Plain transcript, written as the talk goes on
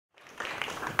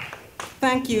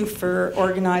Thank you for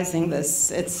organizing this.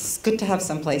 It's good to have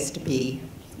some place to be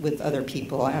with other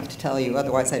people, I have to tell you.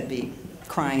 Otherwise, I'd be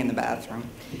crying in the bathroom.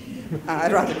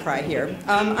 I'd rather cry here.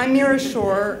 I'm Mira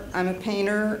Schor. I'm a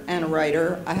painter and a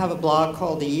writer. I have a blog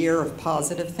called A Year of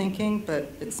Positive Thinking,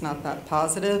 but it's not that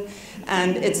positive.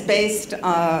 And it's based,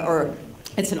 or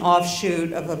it's an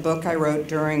offshoot of a book I wrote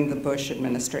during the Bush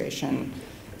administration,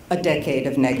 A Decade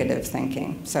of Negative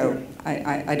Thinking. So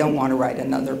I don't want to write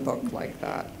another book like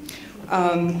that.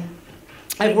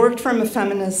 I've worked from a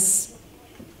feminist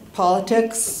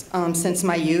politics since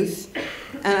my youth,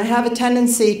 and I have a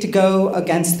tendency to go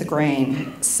against the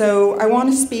grain. So I want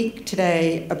to speak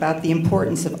today about the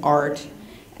importance of art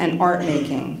and art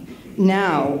making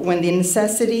now, when the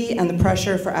necessity and the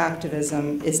pressure for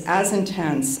activism is as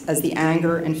intense as the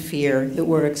anger and fear that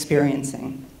we're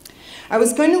experiencing. I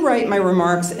was going to write my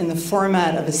remarks in the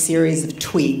format of a series of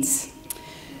tweets.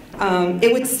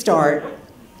 It would start,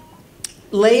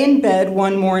 lay in bed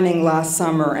one morning last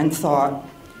summer and thought,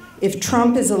 if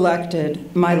Trump is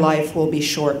elected, my life will be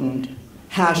shortened.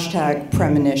 Hashtag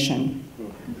premonition.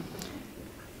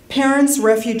 Parents,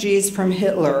 refugees from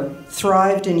Hitler,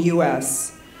 thrived in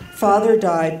US. Father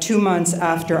died 2 months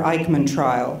after Eichmann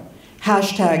trial.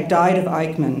 Hashtag died of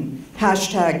Eichmann.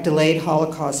 Hashtag delayed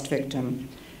Holocaust victim.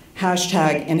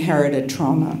 Hashtag inherited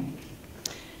trauma.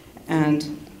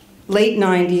 And late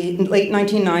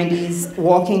 1990s,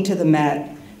 walking to the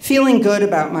Met, feeling good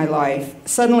about my life,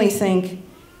 suddenly think,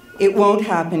 it won't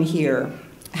happen here.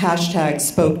 Hashtag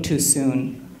spoke too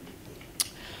soon.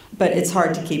 But it's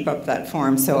hard to keep up that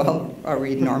form, so I'll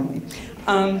read normally.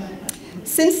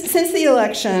 Since the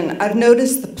election, I've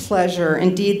noticed the pleasure,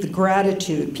 indeed the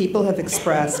gratitude people have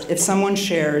expressed if someone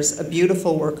shares a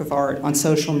beautiful work of art on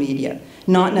social media,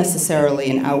 not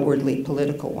necessarily an outwardly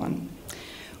political one.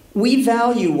 We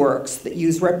value works that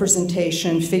use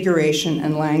representation, figuration,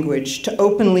 and language to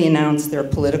openly announce their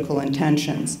political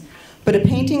intentions. But a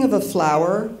painting of a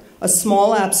flower, a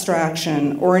small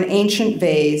abstraction, or an ancient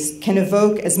vase can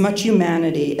evoke as much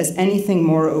humanity as anything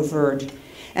more overt.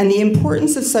 And the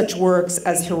importance of such works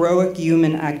as heroic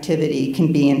human activity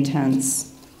can be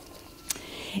intense.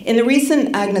 In the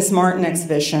recent Agnes Martin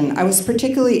exhibition, I was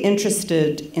particularly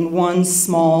interested in one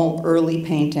small early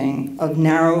painting of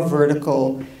narrow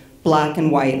vertical black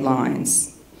and white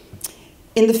lines.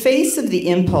 In the face of the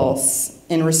impulse,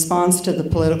 in response to the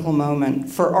political moment,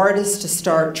 for artists to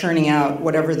start churning out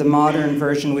whatever the modern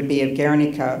version would be of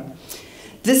Guernica,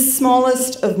 this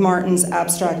smallest of Martin's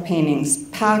abstract paintings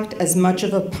packed as much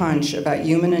of a punch about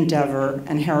human endeavor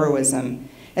and heroism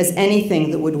as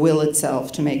anything that would will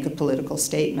itself to make a political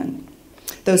statement.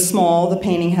 Though small, the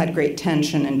painting had great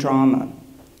tension and drama.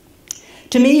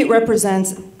 To me, it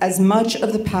represents as much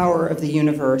of the power of the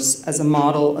universe as a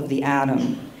model of the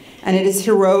atom, and it is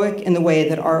heroic in the way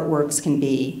that artworks can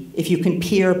be, if you can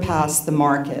peer past the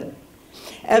market.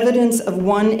 Evidence of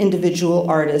one individual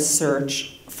artist's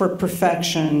search for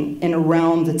perfection in a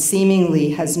realm that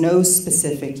seemingly has no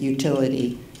specific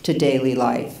utility to daily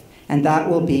life, and that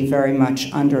will be very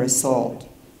much under assault.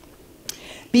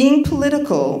 Being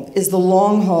political is the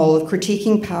long haul of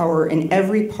critiquing power in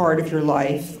every part of your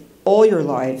life, all your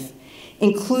life,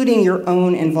 including your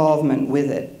own involvement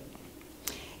with it.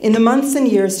 In the months and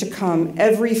years to come,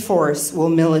 every force will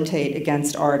militate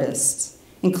against artists,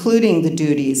 including the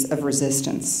duties of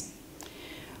resistance.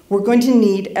 We're going to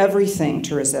need everything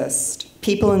to resist.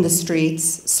 People in the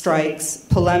streets, strikes,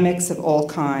 polemics of all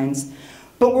kinds.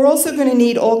 But we're also going to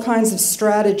need all kinds of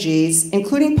strategies,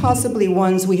 including possibly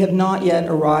ones we have not yet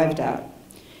arrived at.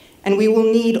 And we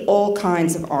will need all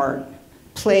kinds of art.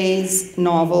 Plays,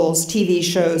 novels, TV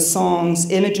shows, songs,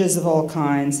 images of all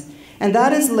kinds. And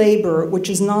that is labor which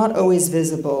is not always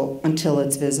visible until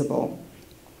it's visible.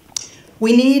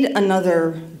 We need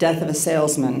another Death of a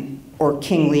Salesman or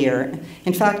King Lear.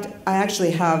 In fact, I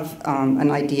actually have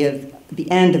an idea of the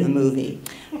end of a movie.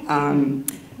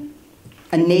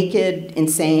 A naked,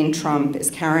 insane Trump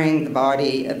is carrying the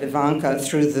body of Ivanka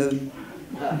through the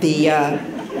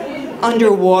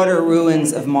underwater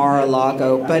ruins of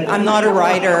Mar-a-Lago, but I'm not a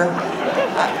writer.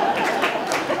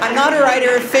 I'm not a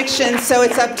writer of fiction, so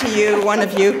it's up to you. One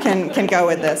of you can go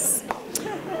with this.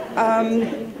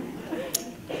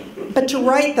 But to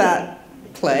write that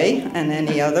play, and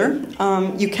any other,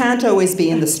 you can't always be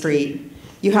in the street.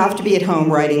 You have to be at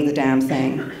home writing the damn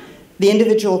thing. The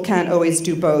individual can't always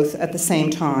do both at the same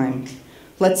time.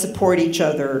 Let's support each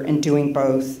other in doing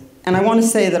both. And I want to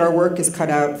say that our work is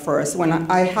cut out for us. When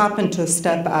I happened to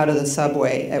step out of the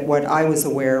subway at what I was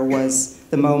aware was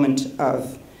the moment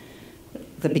of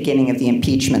the beginning of the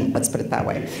impeachment, let's put it that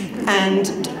way.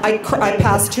 And I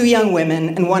passed two young women,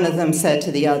 and one of them said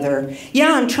to the other,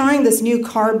 yeah, I'm trying this new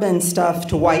carbon stuff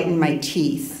to whiten my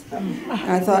teeth. And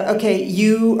I thought, okay,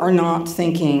 you are not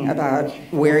thinking about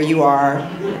where you are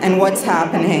and what's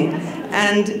happening.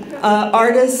 And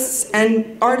artists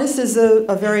is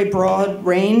a very broad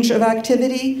range of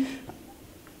activity.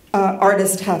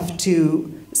 Artists have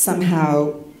to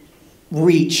somehow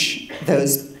reach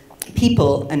those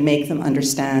people and make them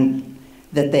understand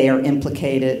that they are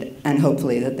implicated and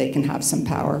hopefully that they can have some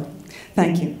power.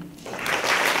 Thank you.